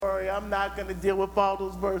Sorry, I'm not going to deal with all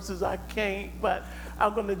those verses. I can't, but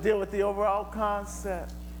I'm going to deal with the overall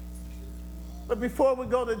concept. But before we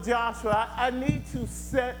go to Joshua, I need to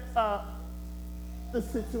set up the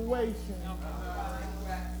situation.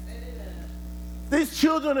 These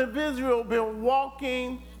children of Israel have been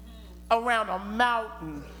walking around a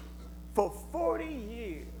mountain for 40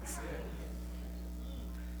 years.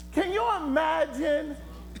 Can you imagine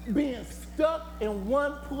being stuck in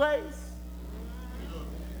one place?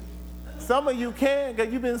 Some of you can,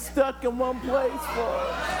 because you've been stuck in one place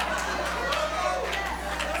for.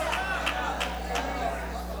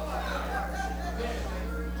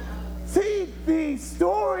 See, the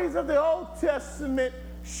stories of the Old Testament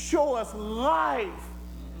show us life.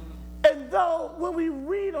 And though when we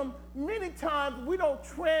read them, many times we don't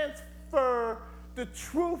transfer the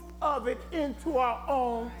truth of it into our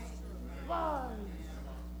own lives.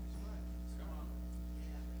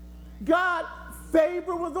 God's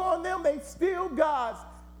favor was on them. They still God's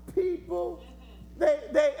people.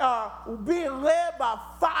 They are being led by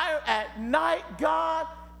fire at night. God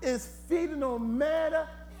is feeding them manna,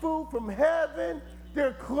 food from heaven.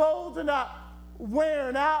 Their clothes are not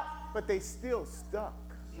wearing out, but they still stuck.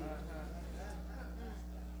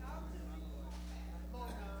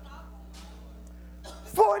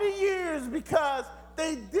 40 years because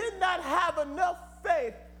they did not have enough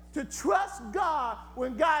faith to trust God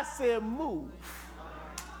when God said move.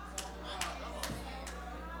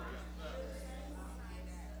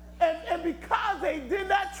 And because they did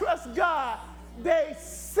not trust God, they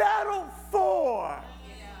settled for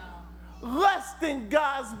less than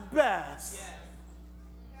God's best.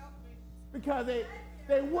 Because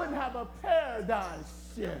they wouldn't have a paradigm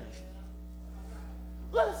shift.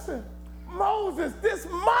 Listen, Moses, this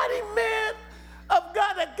mighty man of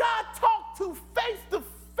God that God talked to face,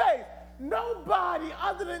 nobody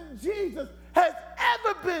other than Jesus has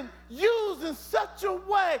ever been used in such a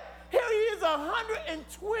way. Here he is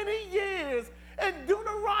 120 years. In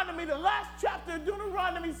Deuteronomy, the last chapter of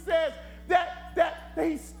Deuteronomy says that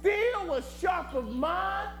he still was sharp of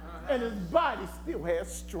mind and his body still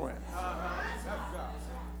has strength.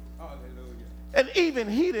 And even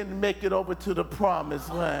he didn't make it over to the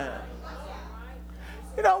promised land.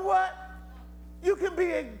 You know what? You can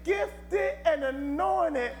be a gifted and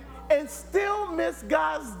anointed and still miss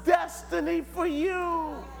God's destiny for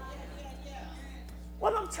you.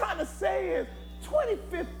 What I'm trying to say is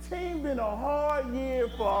 2015 been a hard year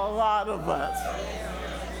for a lot of us.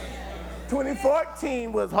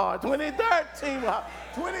 2014 was hard. 2013 was hard.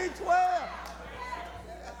 2012.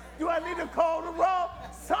 Do I need to call the roll?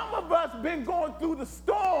 Some of us been going through the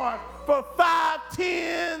storm for 5,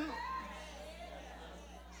 10,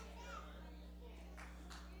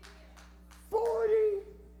 40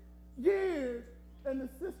 years, and the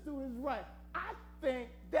sister is right. I think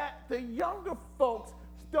that the younger folks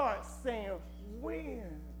start saying, when?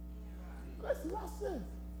 Listen,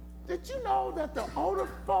 did you know that the older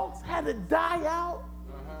folks had to die out?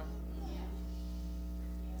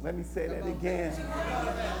 Let me say that again.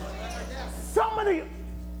 Some of the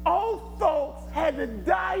old folks had to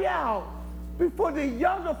die out before the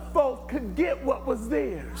younger folks could get what was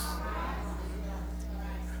theirs.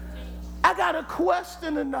 I got a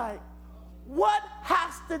question tonight. What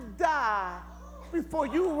has to die before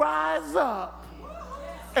you rise up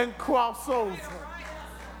and cross over?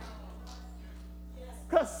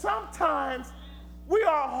 Because sometimes we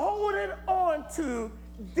are holding on to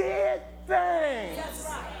dead things.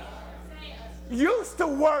 Used to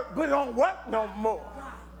work, but don't work no more.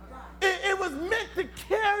 It was meant to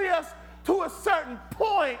carry us to a certain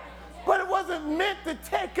point, but it wasn't meant to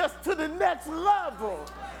take us to the next level.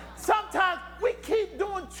 Sometimes we keep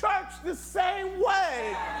doing church the same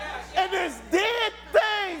way, and there's dead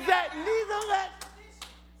things that neither let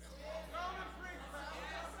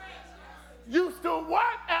used to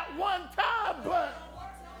work at one time, but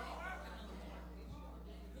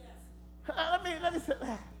let me say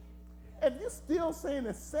that. If you're still saying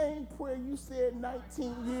the same prayer you said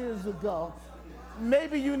 19 years ago,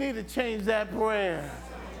 maybe you need to change that prayer.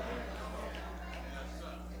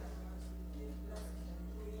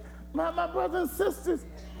 My brothers and sisters,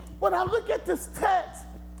 when I look at this text,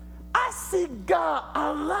 I see God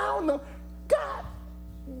allowing them. God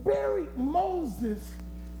buried Moses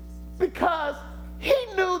because he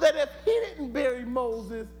knew that if he didn't bury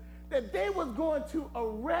Moses, that they was going to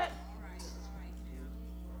erect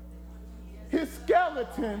his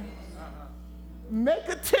skeleton, make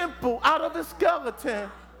a temple out of his skeleton,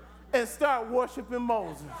 and start worshiping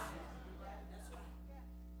Moses.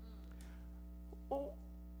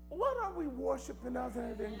 What are we worshiping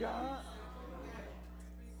other than God?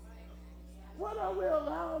 What are we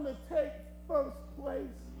allowing to take first place?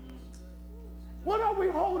 What are we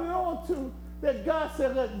holding on to that God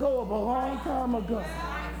said let go of a long time ago?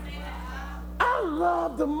 I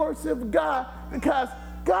love the mercy of God because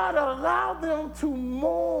God allowed them to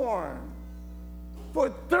mourn for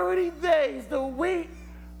 30 days, the week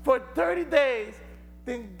for 30 days.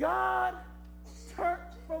 Then God turned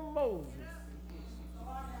from Moses,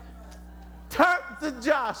 turned to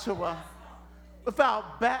Joshua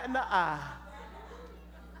without batting an eye.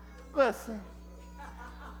 Listen,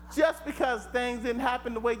 just because things didn't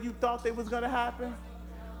happen the way you thought they was going to happen,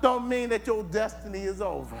 don't mean that your destiny is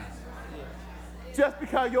over. Just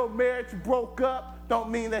because your marriage broke up, don't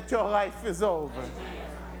mean that your life is over.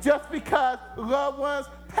 Just because loved ones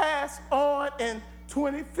passed on in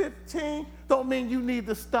 2015, don't mean you need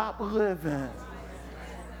to stop living.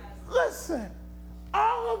 Listen,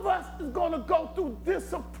 all of us is going to go through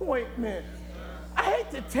disappointment. I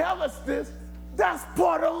hate to tell us this, that's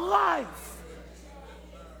part of life.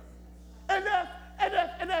 And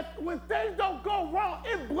that when things don't go wrong,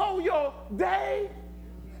 it blow your day,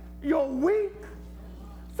 your week.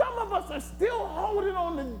 Some of us are still holding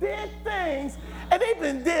on to dead things, and they've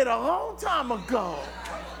been dead a long time ago.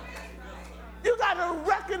 You got to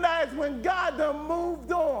recognize when God done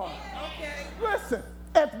moved on. Okay. Listen,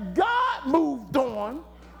 if God moved on,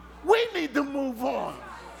 we need to move on.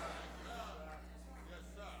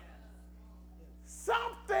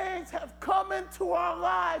 Some things have come into our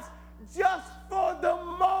lives just for the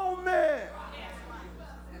moment.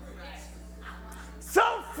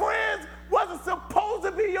 Some friends wasn't supposed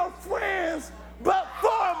to be your friends, but for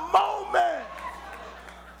a moment.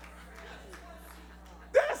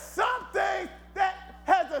 There's something that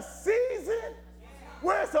has a season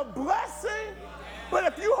where it's a blessing, but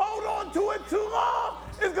if you hold on to it too long,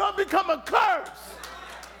 it's going to become a curse.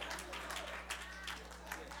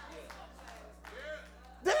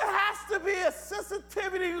 There has to be a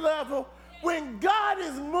sensitivity level when God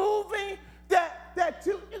is moving that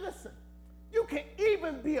you, listen, you can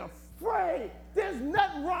even be afraid. There's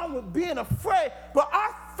nothing wrong with being afraid, but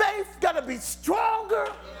our faith got to be stronger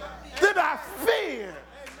than our fear.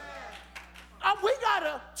 We got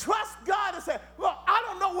to trust God and say, look, I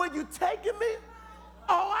don't know where you're taking me.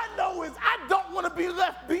 All I know is I don't want to be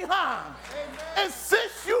left behind. And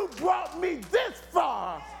since you brought me this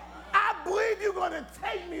far, I believe you're going to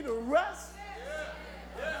take me to rest.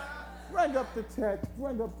 Bring up the text.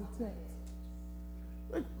 Bring up the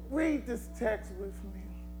text. Read this text with me.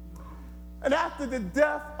 And after the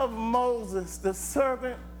death of Moses, the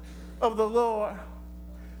servant of the Lord,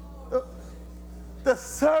 the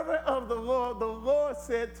servant of the Lord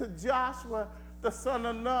said to Joshua, the son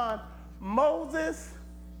of Nun, Moses,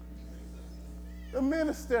 the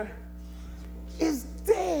minister, is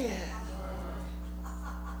dead.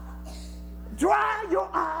 Dry your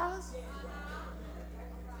eyes.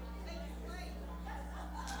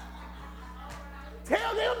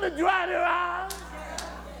 Tell them to dry their eyes.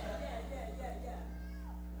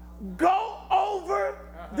 Go over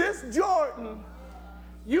this Jordan,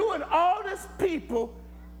 you and all this people,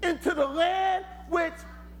 into the land which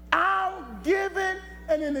I'm giving.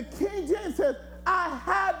 And in the King James says, I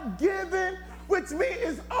have given, which means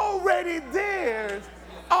it's already theirs.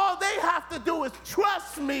 All they have to do is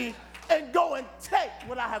trust me and go and take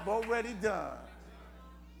what I have already done.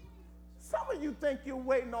 Some of you think you're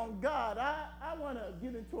waiting on God. I want to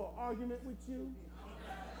get into an argument with you.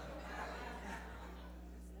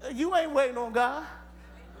 You ain't waiting on God.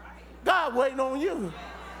 God waiting on you.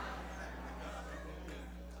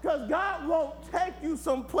 Because God won't take you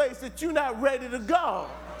someplace that you're not ready to go.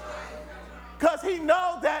 Because he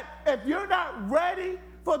knows that if you're not ready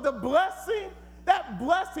for the blessing, that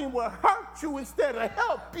blessing will hurt you instead of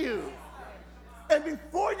help you. And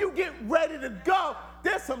before you get ready to go,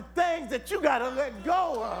 there's some things that you got to let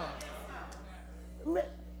go of.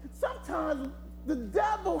 Sometimes the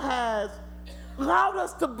devil has allowed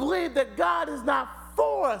us to believe that God is not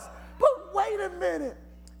for us. But wait a minute.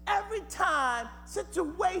 Every time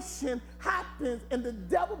situation happens and the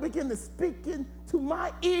devil begins to speak into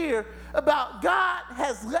my ear about God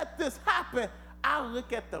has let this happen, I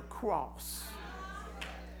look at the cross.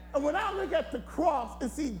 And when I look at the cross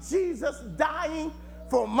and see Jesus dying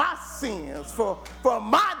for my sins, for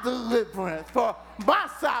my deliverance, for my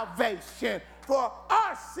salvation, for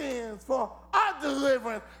our sins, for our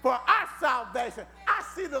deliverance, for our salvation, I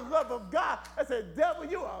see the love of God. I said, devil,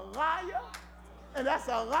 you a liar. And that's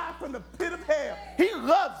a lie from the pit of hell. He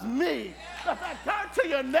loves me. In fact, turn to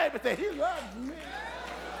your neighbor and say, he loves me.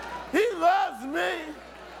 He loves me.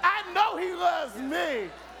 I know he loves me.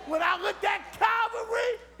 When I look at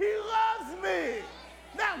Calvary, he loves me.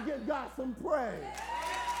 Now give God some praise.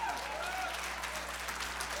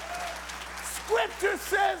 Scripture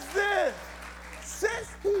says this: since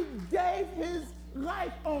he gave his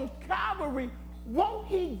life on Calvary, won't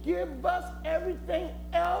he give us everything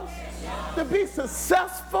else to be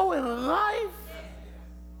successful in life?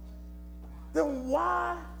 Then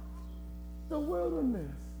why the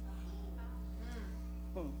wilderness?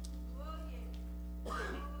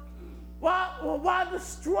 Why the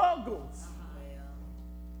struggles?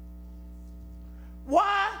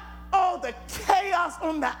 Why all the chaos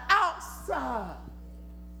on the outside?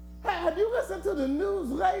 Hey, have you listened to the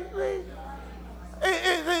news lately?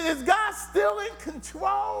 Is God still in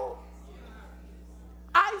control?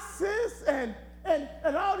 ISIS and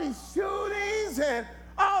all these shootings and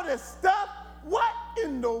all this stuff. What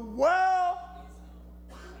in the world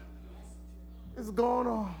is going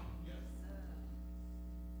on?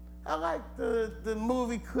 I like the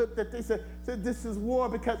movie clip that they said this is war,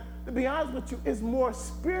 because to be honest with you, it's more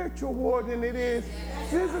spiritual war than it is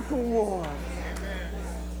physical war.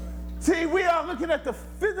 See, we are looking at the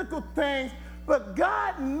physical things, but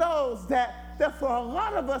God knows that for a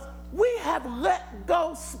lot of us, we have let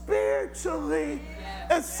go spiritually.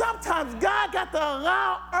 And sometimes God got to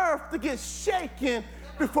allow earth to get shaken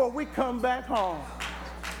before we come back home.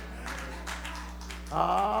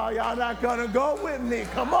 Oh, y'all not gonna go with me.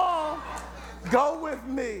 Come on, go with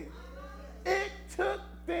me. It took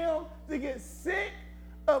them to get sick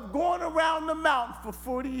of going around the mountain for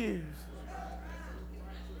 40 years.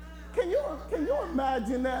 Can you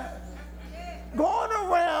imagine that? Going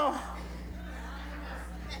around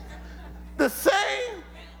the same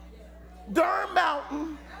darn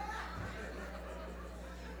mountain,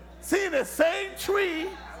 seeing the same tree,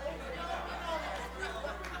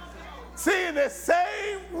 seeing the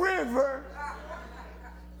same river,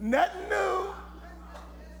 nothing new.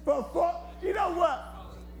 You know what?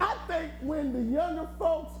 I think when the younger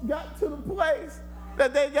folks got to the place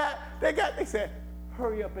that they said,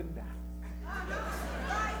 hurry up and die.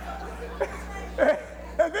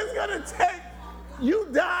 If it's gonna take you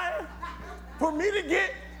dying for me to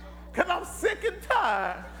get, because I'm sick and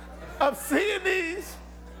tired of seeing these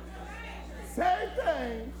same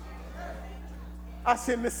things. I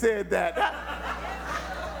shouldn't have said that.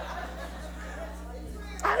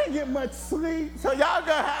 I didn't get much sleep, so y'all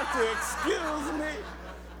gonna have to excuse me.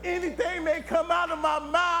 Anything may come out of my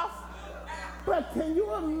mouth. But can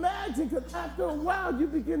you imagine, because after a while you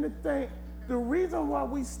begin to think, the reason why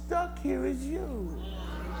we stuck here is you.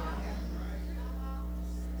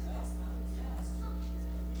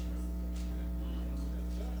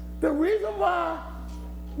 The reason why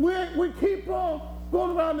we keep on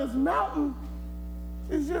going around this mountain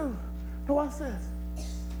is you. And watch this.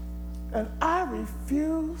 And I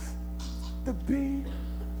refuse to be.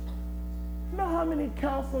 You know how many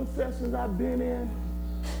counseling sessions I've been in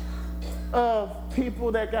of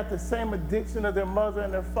people that got the same addiction of their mother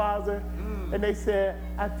and their father, and they said,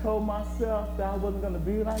 I told myself that I wasn't going to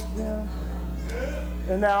be like them,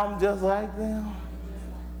 and now I'm just like them.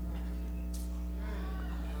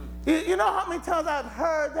 You know how many times I've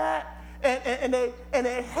heard that, and they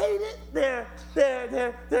hated their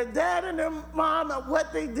dad and their mom and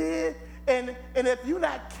what they did, and if you're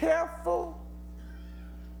not careful,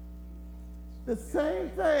 the same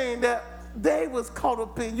thing that they was caught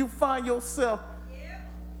up in, you find yourself. Yes,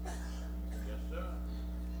 sir.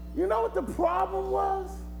 You know what the problem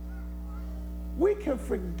was? We can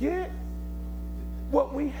forget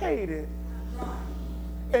what we hated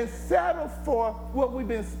and settle for what we've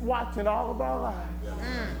been watching all of our lives.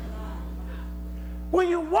 When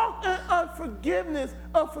you walk in unforgiveness,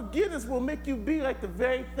 unforgiveness will make you be like the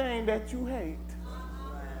very thing that you hate.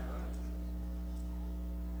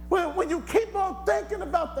 When you keep on thinking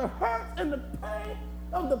about the hurt and the pain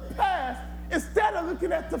of the past instead of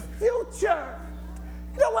looking at the future,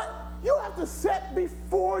 you know what? You have to set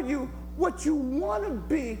before you what you want to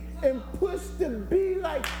be and push to be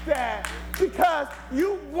like that, because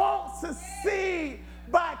you won't succeed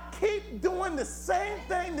by keep doing the same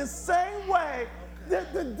thing the same way.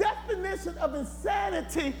 The definition of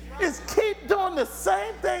insanity is keep doing the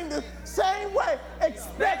same thing the same way,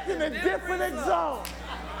 expecting a different result.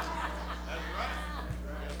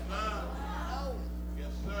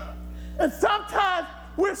 And sometimes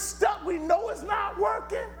we're stuck. We know it's not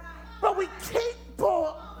working, but we keep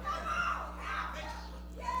on.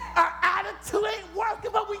 Our attitude ain't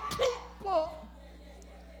working, but we keep on.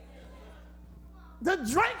 The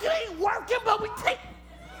drinking ain't working, but we keep.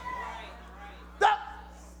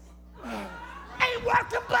 Ain't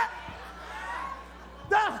working, but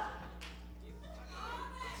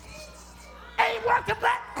ain't working,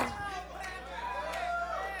 but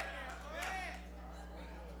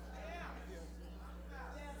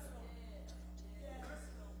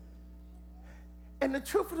And the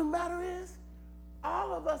truth of the matter is,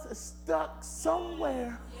 all of us are stuck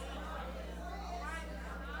somewhere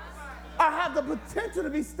or have the potential to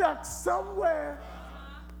be stuck somewhere.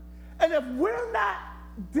 And if we're not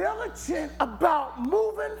diligent about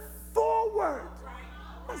moving forward,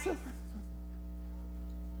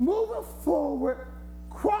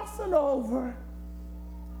 crossing over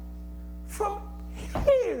from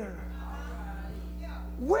here.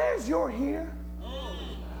 Where's your here?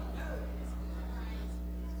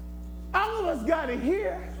 All of us got it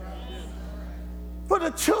here. For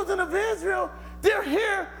the children of Israel, they're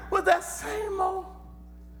here with that same old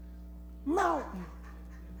mountain.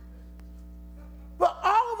 But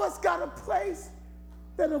all of us got a place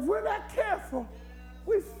that if we're not careful,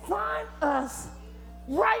 we find us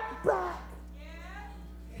right back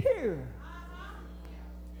here.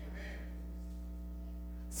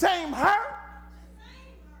 Same hurt,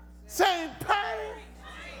 same pain,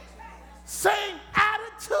 same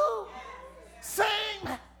attitude, same.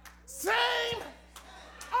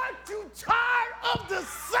 Aren't you tired of the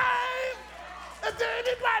same? Is there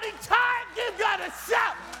anybody tired? You gotta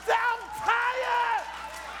shout. Say, I'm tired.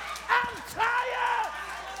 I'm tired.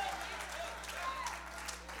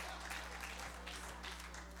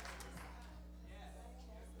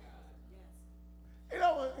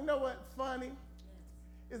 You know what's funny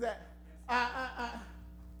is that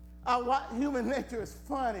human nature is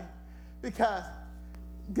funny because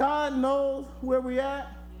God knows where we at,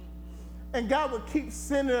 and God would keep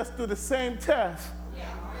sending us through the same test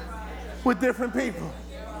with different people.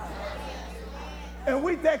 And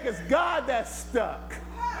we think it's God that's stuck.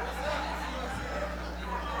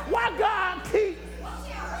 Why God keep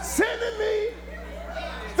sending me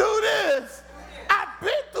through this? I've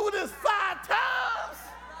been through this 5 times.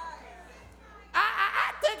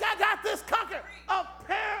 I think I got this conquered.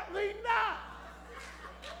 Apparently not.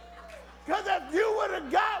 Because if you would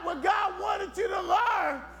have got what God wanted you to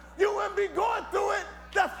learn, you wouldn't be going through it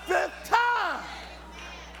the 5th time.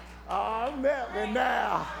 Oh, I'm meddling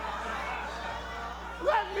now.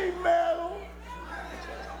 Let me meddle.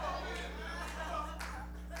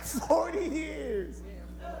 40 years.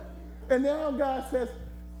 And now God says,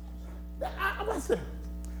 listen,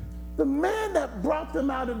 the man that brought them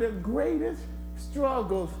out of their greatest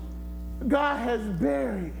struggles, God has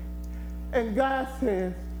buried. And God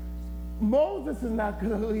says, Moses is not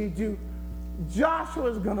going to lead you.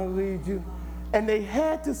 Joshua is going to lead you. And they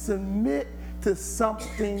had to submit to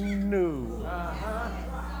something new.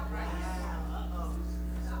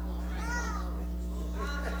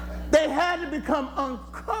 They had to become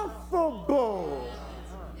uncomfortable.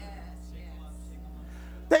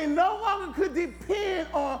 They no longer could depend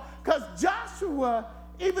on, because Joshua,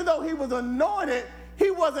 even though he was anointed, he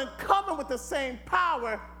wasn't coming with the same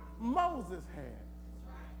power Moses had.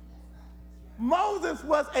 Moses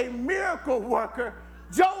was a miracle worker.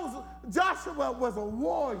 Joshua was a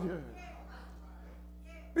warrior.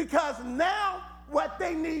 Because now, what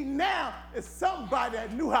they need now is somebody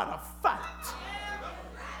that knew how to fight.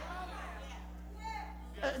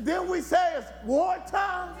 Then we say it's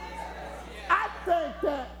wartime. I think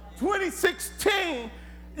that 2016,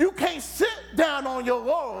 you can't sit down on your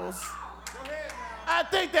laurels. I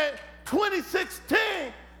think that 2016,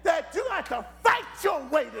 that you have to fight your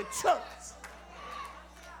way to church.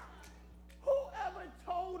 Whoever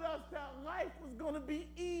told us that life was going to be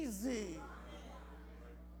easy?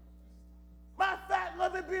 Matter of fact,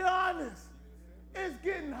 let me be honest. It's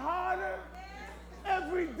getting harder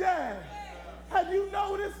every day. Have you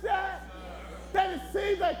noticed that? That it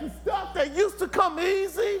seems like the stuff that used to come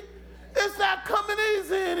easy, it's not coming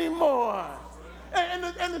easy anymore.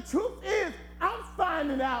 And the truth is, I'm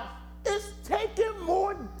finding out it's taking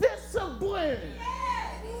more discipline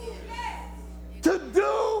to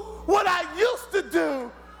do what I used to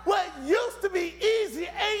do. What used to be easy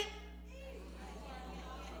ain't.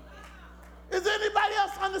 Does anybody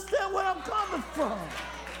else understand where I'm coming from?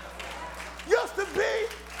 Used to be,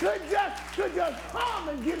 could just come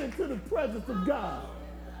and get into the presence of God.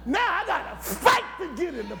 Now I got to fight to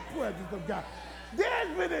get in the presence of God.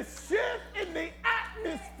 There's been a shift in the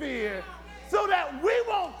atmosphere so that we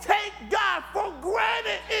won't take God for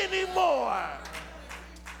granted anymore.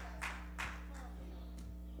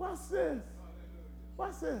 Watch this.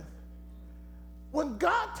 Watch this. When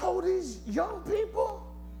God told these young people,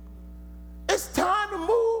 it's time to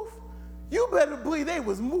move, you better believe they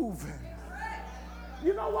was moving.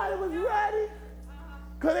 You know why they was ready?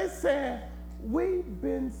 Because they said, we've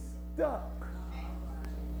been stuck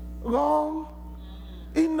long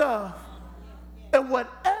enough. And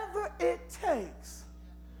whatever it takes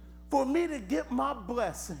for me to get my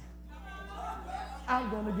blessing, I'm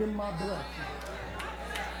going to get my blessing.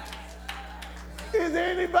 Is there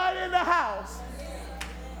anybody in the house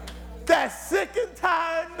that's sick and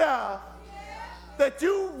tired enough that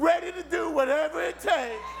you ready to do whatever it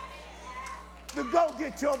takes to go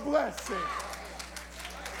get your blessing?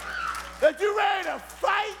 That you ready to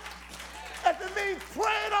fight at the means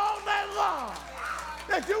praying all night long?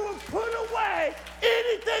 That you will put away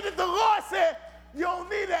anything that the Lord said, you don't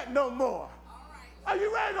need that no more? Are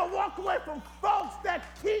you ready to walk away from folks that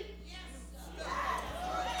keep?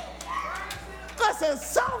 Listen,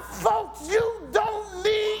 some folks you don't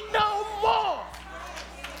need no more.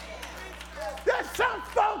 There's some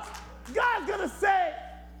folks God's going to say,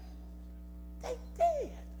 they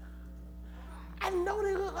dead. I know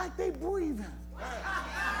they look like they breathing.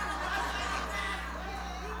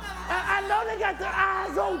 I know they got their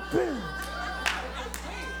eyes open.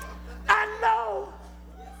 I know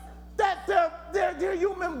that their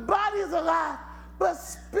human body is alive, but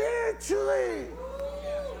spiritually.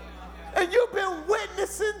 And you've been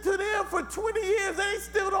witnessing to them for 20 years, they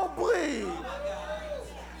still don't believe.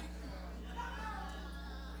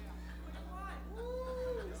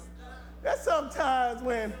 There's sometimes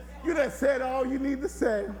when you done said all you need to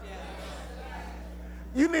say.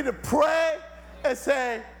 You need to pray and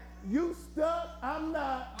say, you stuck, I'm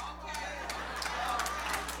not.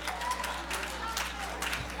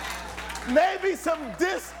 Maybe some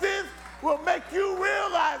distance will make you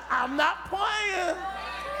realize I'm not playing.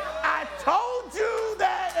 I told you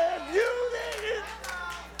that if you didn't.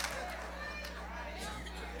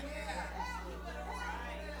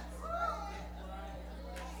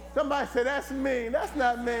 Somebody said, that's mean. That's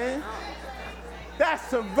not mean. That's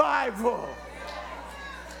survival.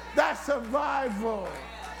 That's survival.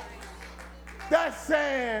 That's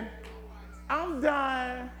saying, I'm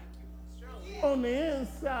dying on the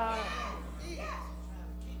inside.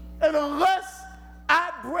 And unless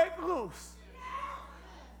I break loose,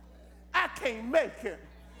 I can't make it.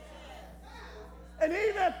 And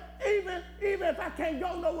even if I can't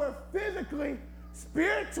go nowhere physically,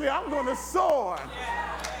 spiritually, I'm going to soar.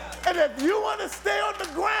 And if you want to stay on the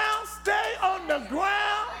ground, stay on the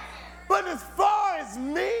ground. But as far as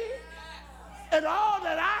me and all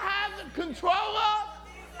that I have control of,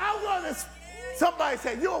 I'm going to. Somebody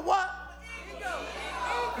say, you're what?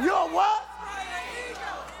 You're what?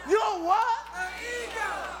 You're what?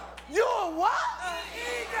 You're what?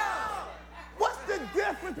 What's the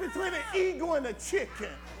difference between an eagle and a chicken?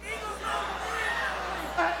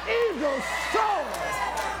 An eagle soars.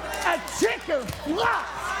 A chicken flies.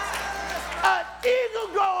 An eagle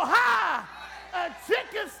go high. A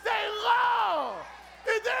chicken stay low.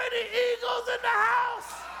 Is there any eagles in the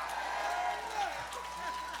house?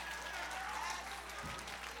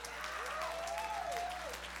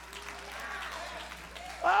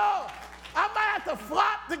 Oh, I might have to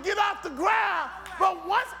flop to get off the ground, but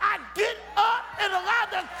once I get up and allow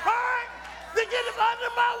the current to get it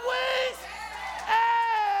under my wings,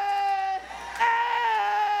 hey,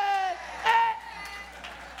 hey, hey.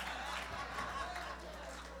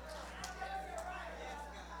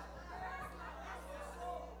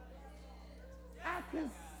 I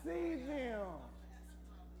can see them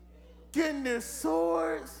getting their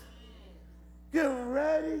swords, getting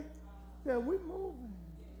ready. Yeah, we're moving.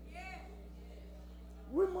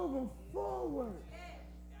 We're moving forward.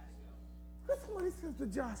 Listen what he says to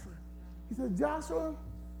Joshua. He said, Joshua,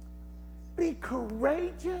 be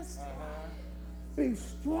courageous, be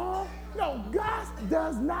strong. No, God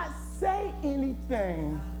does not say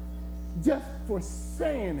anything just for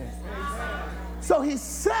saying it. So he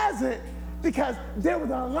says it because there was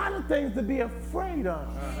a lot of things to be afraid of.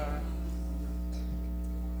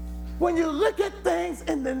 When you look at things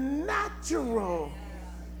in the natural,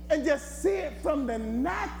 and just see it from the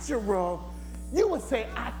natural, you would say,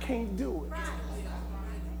 I can't do it.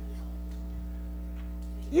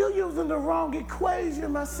 You're using the wrong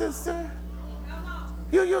equation, my sister.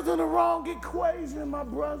 You're using the wrong equation, my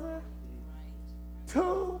brother.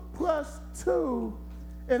 2 plus 2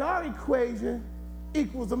 in our equation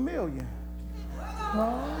equals 1,000,000.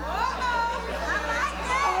 Huh?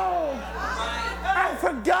 Oh, I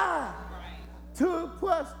forgot. 2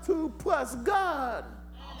 plus 2 plus God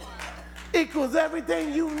equals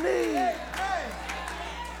everything you need.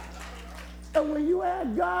 And when you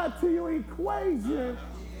add God to your equation,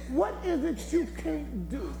 what is it you can't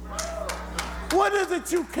do? What is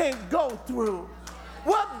it you can't go through?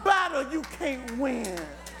 What battle you can't win?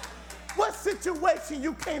 What situation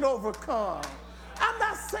you can't overcome? I'm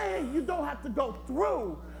not saying you don't have to go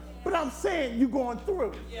through, but I'm saying you're going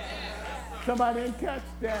through. Somebody didn't catch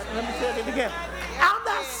that. Let me say it again. I'm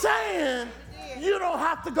not saying you don't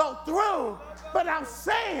have to go through, but I'm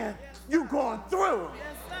saying you're going through.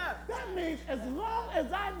 That means as long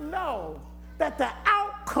as I know that the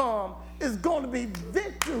outcome is going to be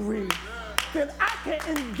victory, then I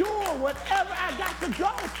can endure whatever I got to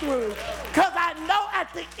go through. Because I know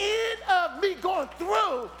at the end of me going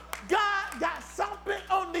through, God got something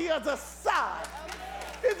on the other side.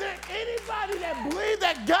 Is there anybody that believes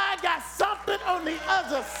that God got something on the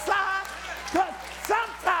other side? Because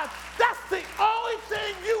sometimes that's the only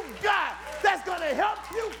thing you got that's going to help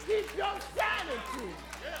you keep your sanity.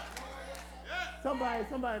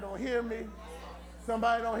 Somebody don't hear me.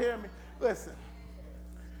 Somebody don't hear me. Listen.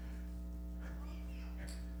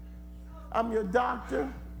 I'm your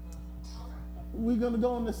doctor. We're going to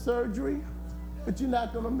go into surgery, but you're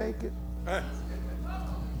not going to make it.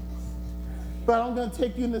 But I'm going to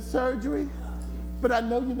take you into surgery, but I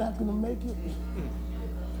know you're not going to make it.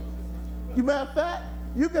 You matter of fact,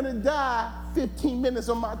 you're going to die 15 minutes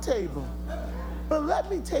on my table. But let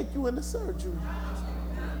me take you into surgery.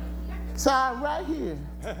 Sign right here.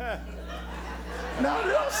 No,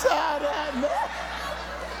 don't sign that, man.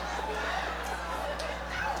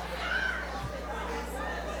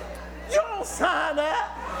 You don't sign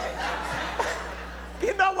that.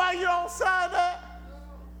 You know why you don't sign that?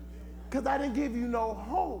 Because I didn't give you no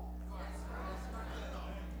hope.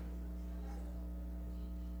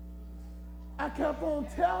 I kept on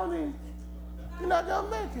telling him, you're not going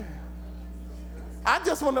to make it. I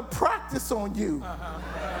just want to practice on you.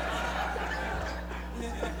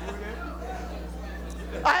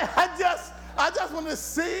 I just want to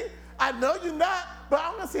see. I know you're not, but I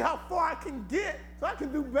want to see how far I can get so I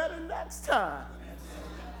can do better next time.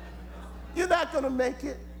 You're not going to make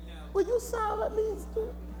it. Will you sign what means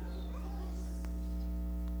to?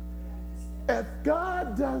 If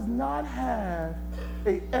God does not have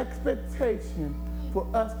an expectation for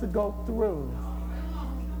us to go through,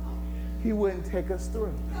 he wouldn't take us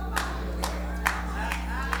through.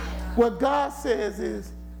 What God says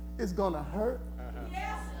is, it's going to hurt.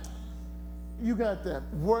 You got to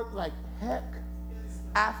work like heck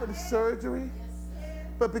after the surgery.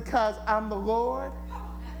 But because I'm the Lord,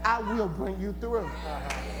 I will bring you through.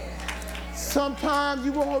 Sometimes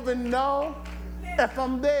you won't even know if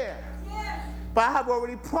I'm there. But I have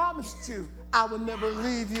already promised you I will never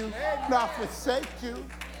leave you nor forsake you.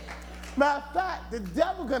 Matter of fact, the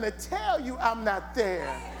devil's going to tell you I'm not there.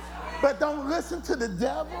 But don't listen to the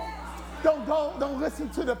devil. Don't listen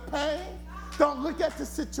to the pain. Don't look at the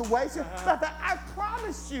situation. Matter of fact, I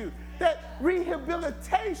promise you that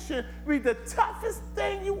rehabilitation will be the toughest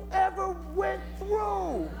thing you ever went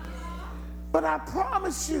through. But I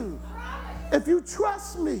promise you, if you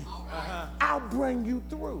trust me, I'll bring you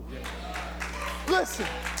through. Listen,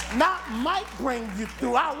 not might bring you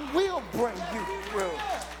through, I will bring you through.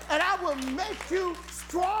 And I will make you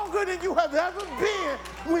stronger than you have ever been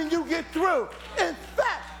when you get through. In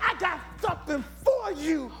fact, I got something for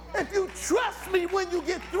you if you trust me when you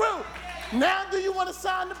get through. Now, do you want to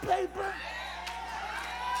sign the paper?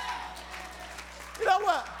 You know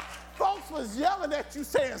what? Folks was yelling at you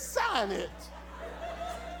saying, sign it.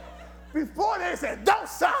 Before they said, don't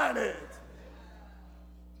sign it.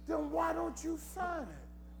 Then why don't you sign it?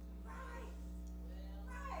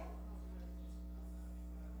 Right.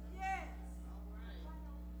 Yes.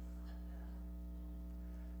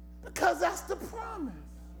 Because that's the promise.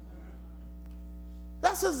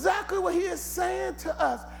 That's exactly what he is saying to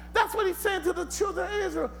us. That's what he's saying to the children of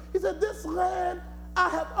Israel. He said, this land I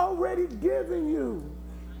have already given you.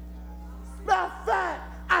 Matter of fact,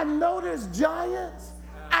 I know there's giants.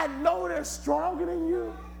 I know they're stronger than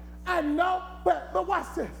you. I know, but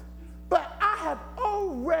watch this. But I have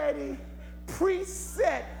already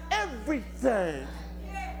preset everything.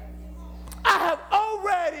 I have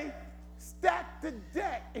already stacked the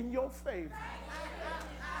deck in your favor.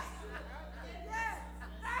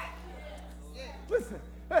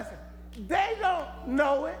 Listen, they don't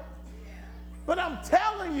know it, but I'm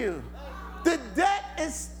telling you, the deck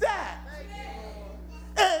is stacked.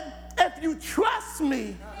 And if you trust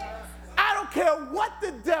me, I don't care what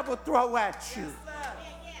the devil throw at you.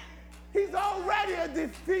 He's already a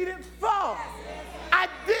defeated foe. I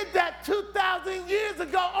did that 2,000 years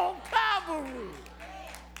ago on Calvary.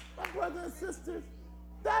 My brothers and sisters,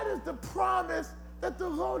 that is the promise that the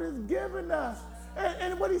Lord has given us.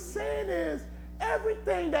 And what he's saying is,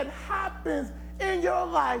 everything that happens in your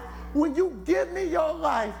life, when you give me your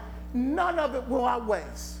life, none of it will I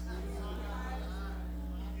waste.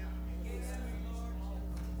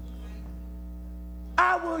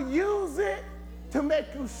 I will use it to make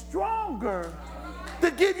you stronger, to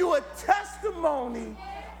give you a testimony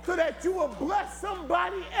so that you will bless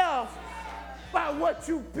somebody else by what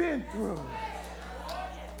you've been through.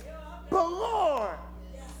 But Lord,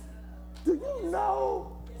 Do you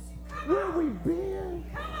know where we've been?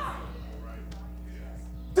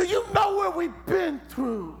 Do you know where we've been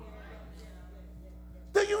through?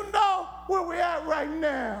 Do you know where we're at right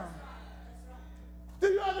now? Do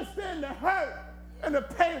you understand the hurt and the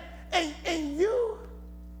pain? And you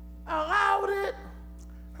allowed it?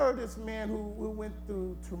 Heard this man who went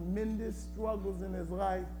through tremendous struggles in his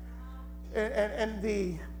life. And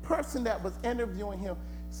the person that was interviewing him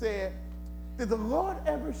said, did the Lord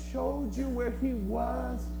ever showed you where he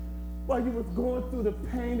was while you was going through the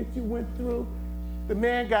pain that you went through? The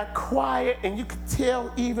man got quiet, and you could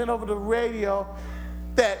tell even over the radio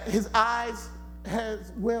that his eyes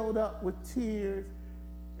has welled up with tears,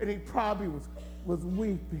 and he probably was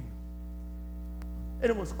weeping. And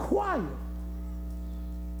it was quiet.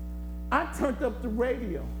 I turned up the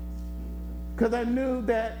radio because I knew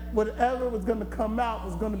that whatever was going to come out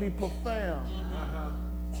was going to be profound.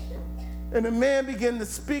 And the man began to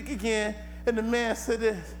speak again, and the man said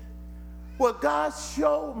this, well, God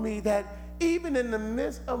showed me that even in the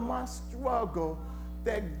midst of my struggle,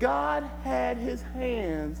 that God had his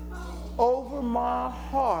hands over my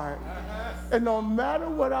heart. And no matter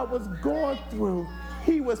what I was going through,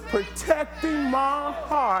 he was protecting my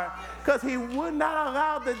heart because he would not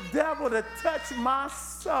allow the devil to touch my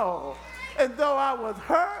soul. And though I was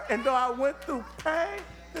hurt and though I went through pain,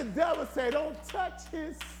 the devil said, don't touch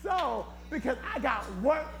his soul because I got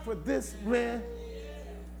work for this man.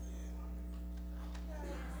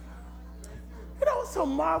 You know what's so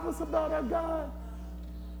marvelous about our God?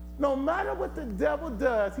 No matter what the devil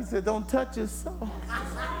does, he said, don't touch his soul.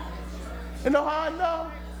 You know how I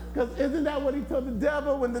know? Because isn't that what he told the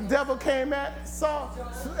devil when the devil came at Saul,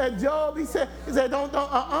 at Job? He said, don't,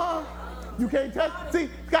 you can't touch. See,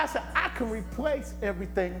 God said, I can replace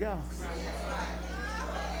everything else.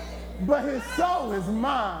 But his soul is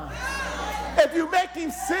mine. If you make him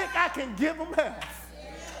sick, I can give him health.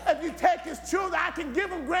 If you take his children, I can give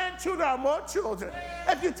him grandchildren or more children.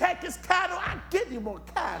 If you take his cattle, I give you more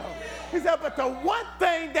cattle. He said, but the one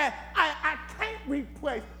thing that I can't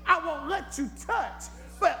replace, I won't let you touch.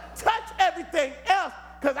 But touch everything else,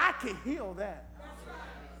 because I can heal that.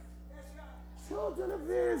 Children of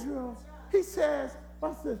Israel, he says,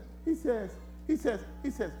 what's this? He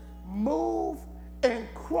says, move and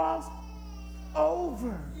cross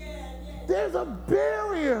over. There's a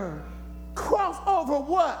barrier. Cross over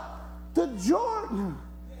what? The Jordan.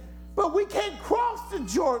 But we can't cross the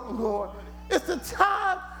Jordan, Lord. It's the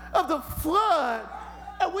time of the flood,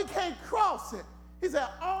 and we can't cross it. He said,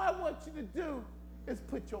 all I want you to do is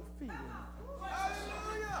put your feet in it.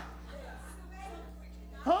 Hallelujah.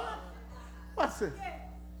 Huh? What's this?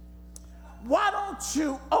 Why don't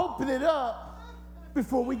you open it up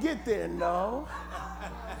before we get there? No.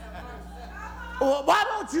 Well, why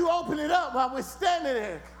don't you open it up while we're standing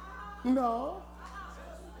there? No.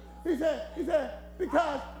 He said,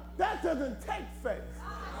 because that doesn't take faith.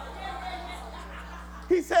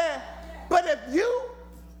 He said, but if you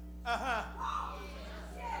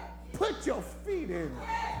put your feet in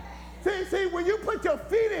it. See, when you put your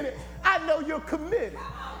feet in it, I know you're committed.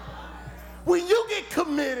 When you get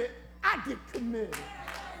committed, I get committed.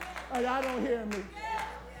 Oh, y'all don't hear me.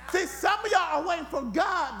 See, some of y'all are waiting for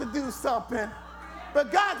God to do something,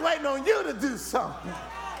 but God's waiting on you to do something.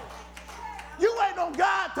 You waiting on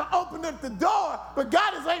God to open up the door, but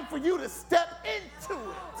God is waiting for you to step into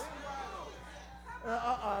it.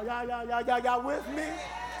 Y'all with me?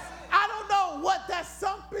 I don't know what that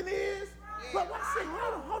something is, but let's see.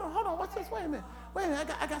 Hold on. What's this? Wait a minute.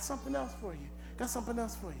 I got something else for you.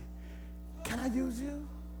 Can I use you?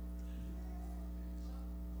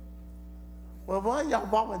 Well, one of y'all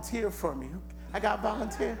volunteer for me. I got a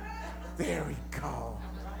volunteer. There we go.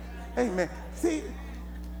 Amen. See,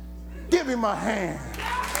 give him a hand.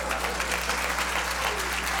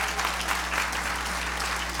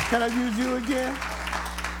 Can I use you again?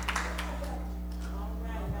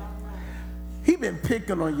 He been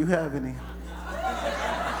picking on you, haven't he?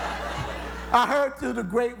 I heard through the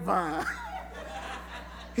grapevine.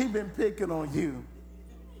 He been picking on you.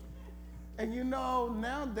 And you know,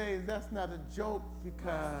 nowadays that's not a joke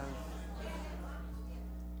because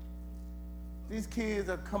these kids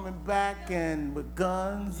are coming back and with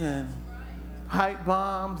guns and pipe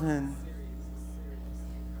bombs and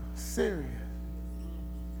serious.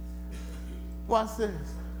 Watch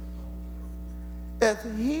this. If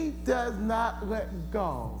he does not let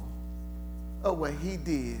go of what he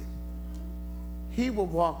did, he will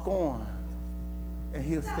walk on and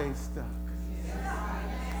he'll stay stuck.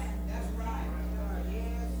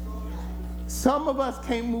 Some of us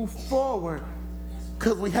can't move forward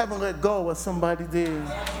because we haven't let go of what somebody did.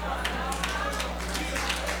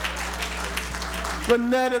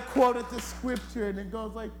 Bernetta quoted the scripture, and it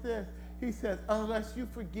goes like this. He says, unless you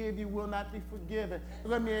forgive, you will not be forgiven.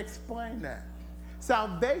 Let me explain that.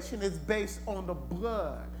 Salvation is based on the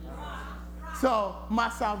blood. So my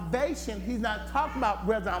salvation, he's not talking about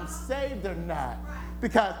whether I'm saved or not,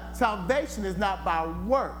 because salvation is not by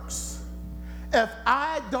works. If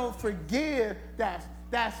I don't forgive,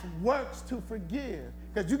 that's works to forgive,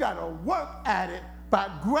 because you got to work at it by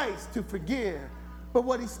grace to forgive. But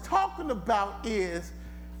what he's talking about is,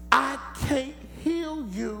 I can't heal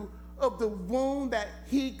you of the wound that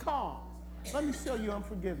he caused. Let me show you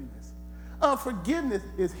unforgiveness. Unforgiveness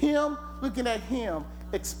is him looking at him,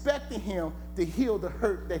 expecting him to heal the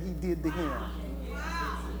hurt that he did to him.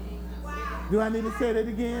 Do I need to say that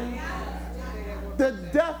again? The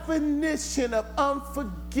definition of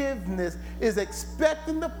unforgiveness is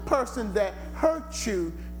expecting the person that hurt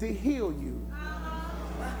you to heal you.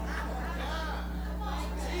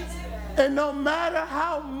 And no matter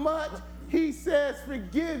how much he says,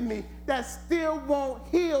 forgive me, that still won't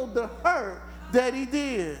heal the hurt that he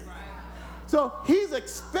did. So he's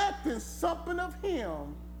expecting something of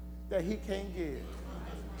him that he can't give.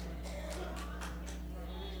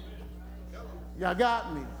 Y'all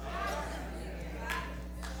got me?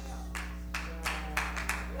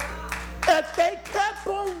 If they kept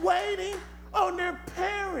on waiting on their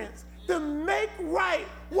parents to make right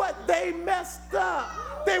what they messed up,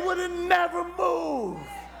 they would have never moved.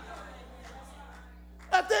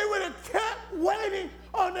 If they would have kept waiting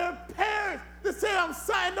on their parents to say, I'm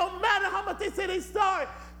sorry, no matter how much they say they're sorry,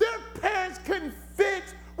 their parents couldn't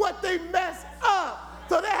fix what they messed up.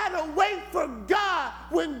 So they had to wait for God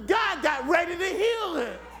when God got ready to heal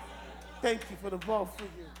it. Thank you for the vote for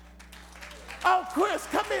you. Oh, Chris,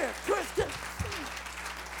 come here. Chris, come.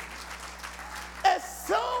 As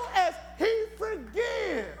soon as he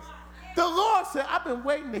forgives, the Lord said, I've been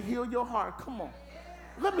waiting to heal your heart. Come on.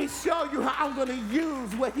 Let me show you how I'm going to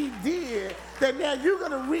use what he did, that now you're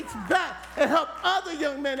going to reach back and help other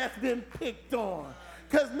young men that's been picked on.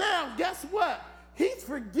 Because now, guess what? He's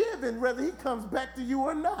forgiven whether he comes back to you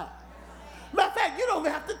or not. Matter of fact, you don't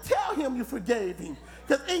even have to tell him you forgave him.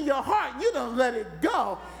 Because in your heart, you don't let it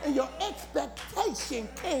go. And your expectation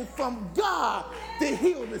came from God to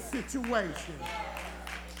heal the situation.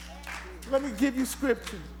 Let me give you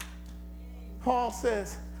scripture. Paul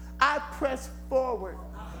says, I press forward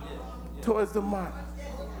towards the mark.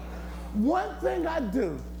 One thing I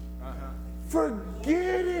do,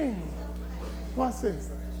 forgetting. Watch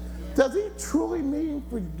this. Does he truly mean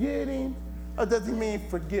forgetting, or does he mean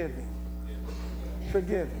forgiving?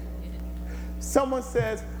 Forgiving. Someone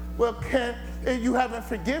says, well, you haven't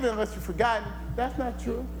forgiven unless you've forgotten. That's not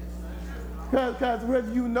true. Because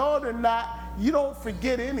whether you know it or not, you don't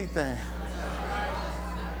forget anything.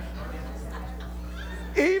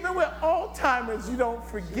 Even with Alzheimer's, you don't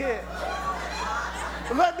forget.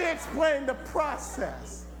 Let me explain the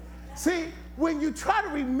process. See, when you try to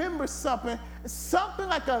remember something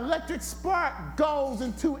like an electric spark goes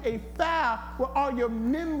into a file where all your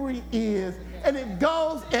memory is, and it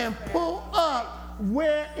goes and pull up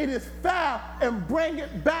where it is filed and bring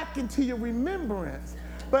it back into your remembrance.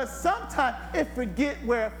 But sometimes it forget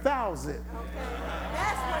where it files it.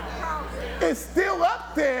 That's what the problem is. It's still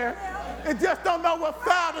up there. It just don't know what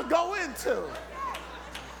file to go into.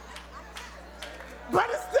 But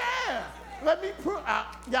it's there. Let me prove.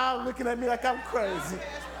 Y'all looking at me like I'm crazy.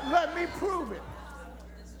 Let me prove it.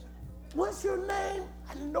 What's your name?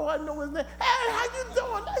 I know his name. Hey, how you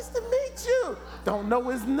doing? Nice to meet you. Don't know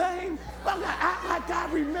his name. But I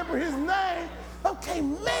gotta remember his name. Okay,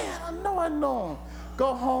 man, I know him.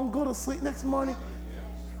 Go home, go to sleep next morning.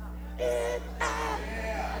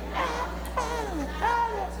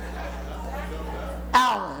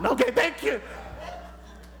 Alan. Okay, thank you.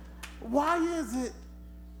 Why is it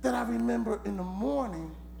that I remember in the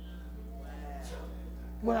morning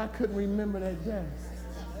when I couldn't remember that day?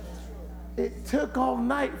 It took all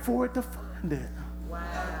night for it to find it. Wow.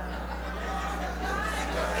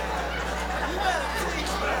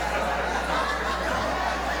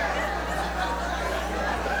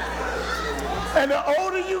 And the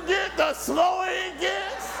older you get, the slower it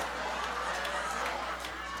gets.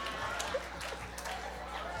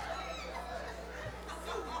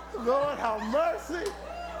 Lord, have mercy.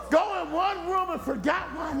 Go in one room and forgot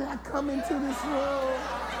why did I come into this room.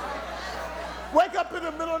 Wake up in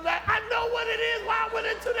the middle of the night. I know what it is, why I went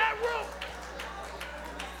into that room.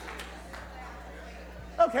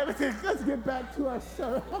 Okay, let's get back to our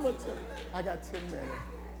show. How much? I got 10 minutes.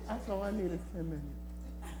 That's all I need is 10 minutes.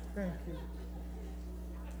 Thank you.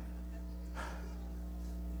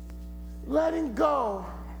 Letting go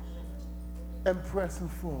and pressing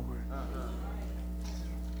forward.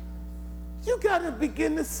 you got to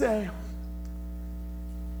begin to say,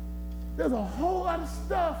 there's a whole lot of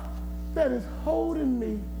stuff that is holding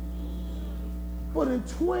me. But in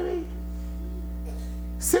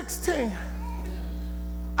 2016,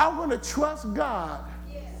 I'm going to trust God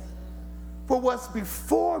for what's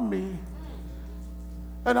before me,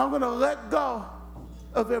 and I'm going to let go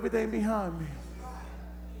of everything behind me.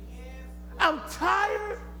 I'm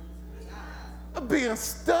tired of being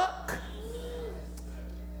stuck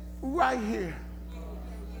right here.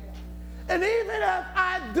 And even if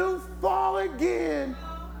I do fall again,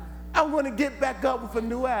 I'm going to get back up with a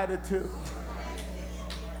new attitude.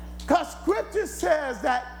 Because Scripture says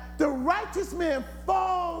that the righteous man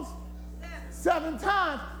falls 7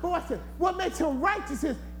 times. But watch it. What makes him righteous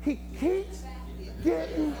is he keeps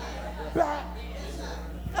getting back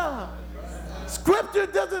up. Scripture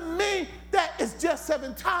doesn't mean that it's just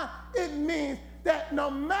 7 times. It means that no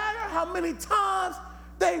matter how many times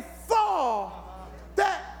they fall,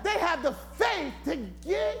 that they have the faith to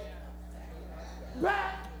get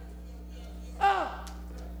back up.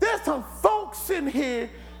 There's some folks in here,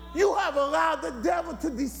 you have allowed the devil to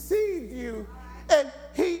deceive you. And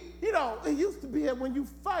he, it used to be that when you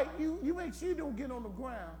fight, you make sure you don't get on the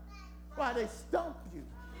ground while they stump you.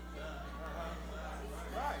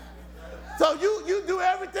 So you do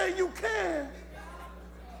everything you can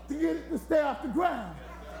to get it to stay off the ground.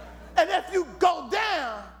 And if you go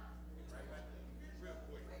down,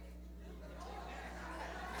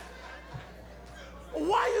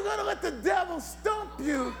 why are you going to let the devil stump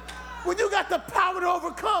you when you got the power to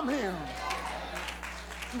overcome him?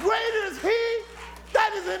 Greater is he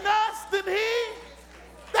that is in us than he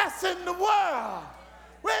that's in the world.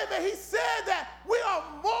 Wait a minute, he said that we are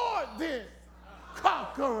more than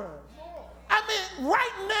conquerors. I mean,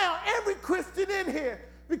 right now, every Christian in here,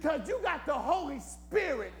 because you got the Holy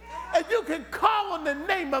Spirit, and you can call on the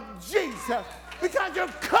name of Jesus, because you're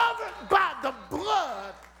covered by the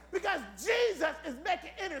blood, because Jesus is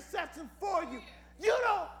making intercession for you. You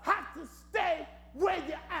don't have to stay where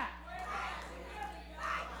you're at.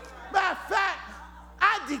 Matter of fact,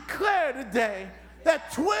 I declare today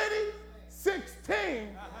that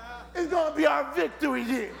 2016 is going to be our victory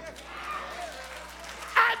year.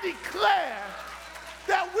 I declare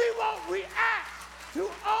that we won't react to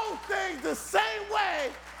old things the same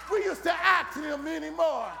way we used to act to them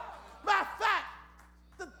anymore. Matter of fact,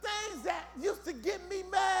 the things that used to get me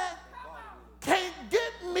mad can't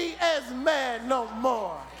get me as mad no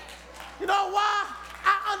more. You know why?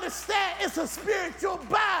 I understand it's a spiritual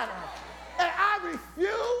battle, and I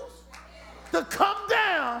refuse to come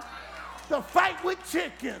down to fight with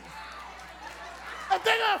chickens. If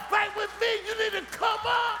they're going to fight with me, you need to come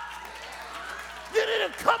up. You need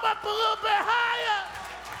to come up a little bit higher.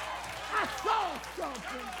 I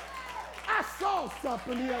saw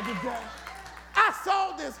something the other day. I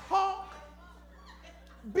saw this hawk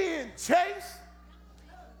being chased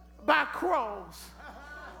by crows.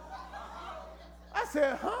 I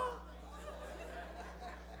said, huh?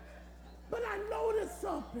 But I noticed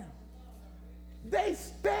something. They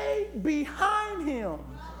stayed behind him.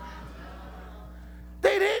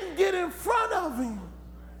 They didn't get in front of him.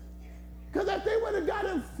 Because if they would have got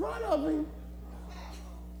in front of him,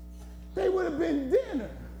 they would have been dinner.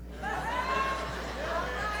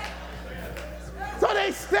 So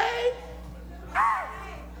they stayed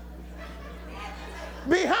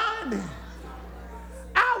behind him.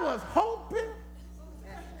 I was hoping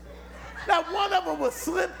that one of them would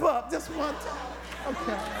slip up just one time.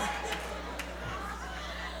 Okay.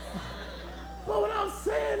 But what I'm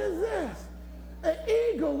saying is this. An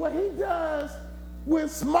eagle, what he does when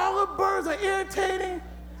smaller birds are irritating,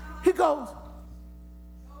 he goes,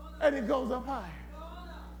 and it goes up higher.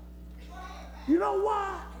 You know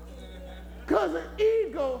why? Because an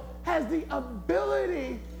eagle has the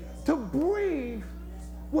ability to breathe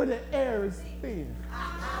where the air is thin.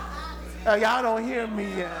 Y'all don't hear me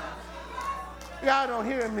yet. Y'all don't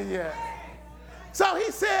hear me yet. So he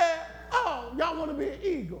said, oh, y'all want to be an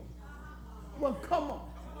eagle? Well, come on.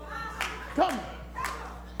 Come on.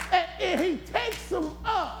 And he takes them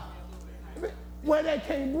up where they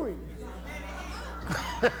can't breathe.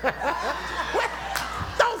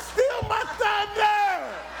 Don't steal my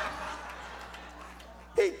thunder.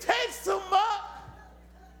 He takes them up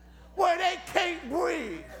where they can't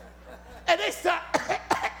breathe. And they start,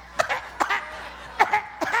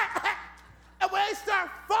 and when they start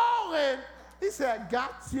falling, he said,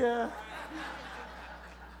 gotcha.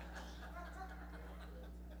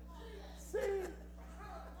 See,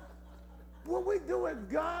 when we do it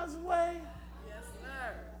God's way, yes,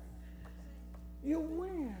 sir, you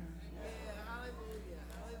win. Yeah, hallelujah,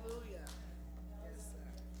 hallelujah. Yes, sir.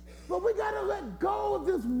 But we got to let go of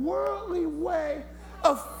this worldly way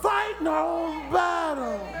of fighting our own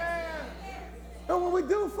battle. And when we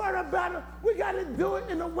do fight our battle, we got to do it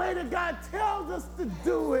in the way that God tells us to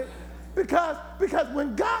do it. Because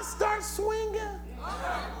when God starts swinging,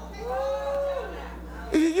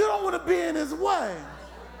 you don't want to be in his way.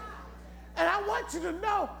 And I want you to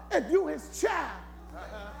know, if you his child,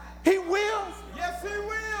 he will. Yes, he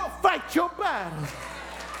will. Fight your battles.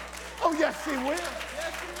 Oh, yes, he will. Yes,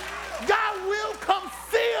 he will. God will come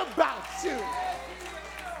see about you.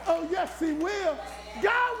 Oh, yes, he will.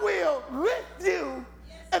 God will lift you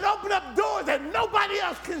and open up doors that nobody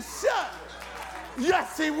else can shut.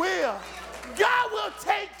 Yes, he will. God will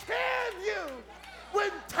take care of you when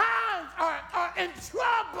times are in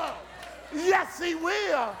trouble. Yes, he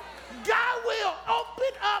will. God will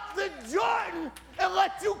open up the Jordan and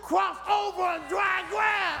let you cross over on dry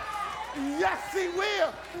ground. Yes, he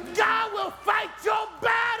will. God will fight your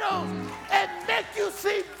battles and make you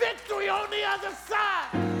see victory on the other side.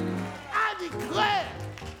 I declare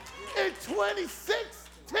in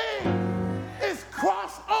 2016 is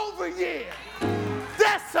crossover year.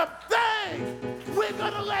 There's some things we're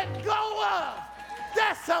going to let go of.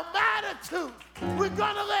 There's some attitudes we're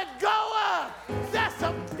going to let go of. There's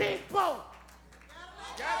some people.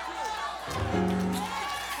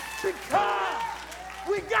 Because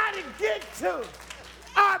we got to get to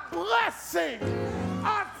our blessing,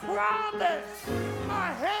 our promise,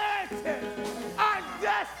 our heritage, our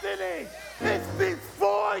destiny. It's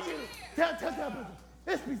before you. Tell,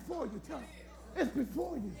 it's before you. Tell them. It's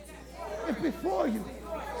before you. It's before you.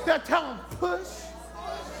 Now tell them, push,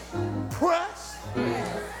 press,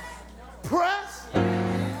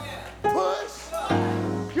 push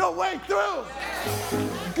your way through.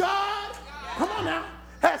 God, come on now,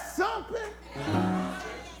 has something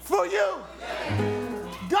for you.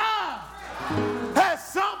 God has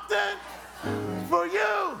something for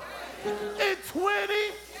you in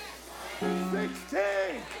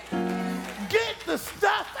 2016. Get the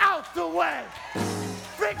stuff out the way.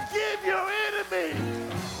 Forgive your enemy.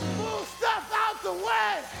 Move stuff out the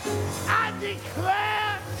way. I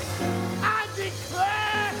declare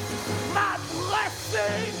my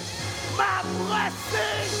blessing,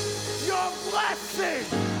 your blessing,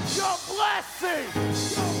 your blessing,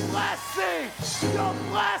 your blessing, your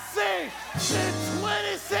blessing in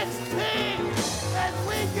 2016 as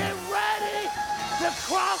we get ready to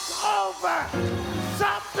cross over.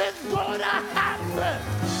 Something's gonna happen.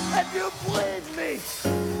 If you believe me,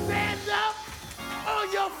 stand up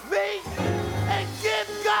on your feet and give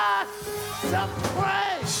God some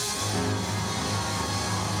praise.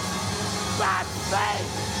 By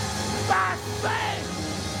faith, by faith,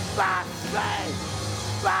 by faith,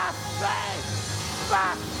 by faith,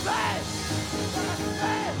 by faith, by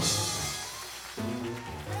faith.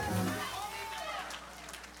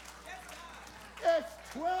 It's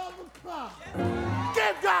 12 o'clock.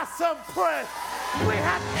 Give God some praise. We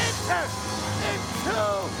have entered into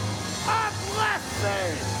our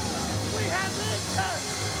blessing. We have entered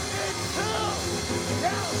into,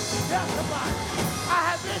 tell somebody, I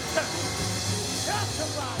have entered. Tell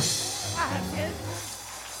somebody,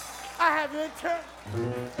 I have entered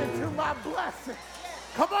into my blessing.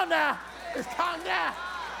 Come on now, it's time now.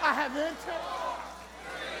 I have entered.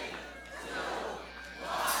 3, 2, 1.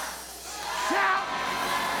 Shout,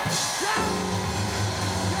 shout,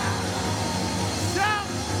 shout, shout,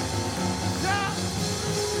 shout.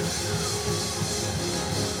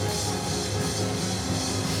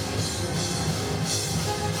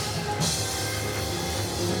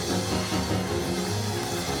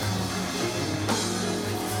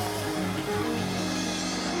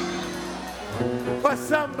 For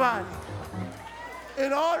somebody,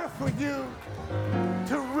 in order for you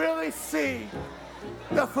to really see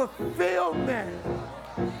the fulfillment,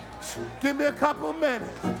 give me a couple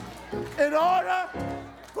minutes. In order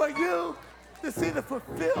for you to see the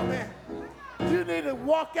fulfillment, you need to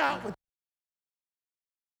walk out with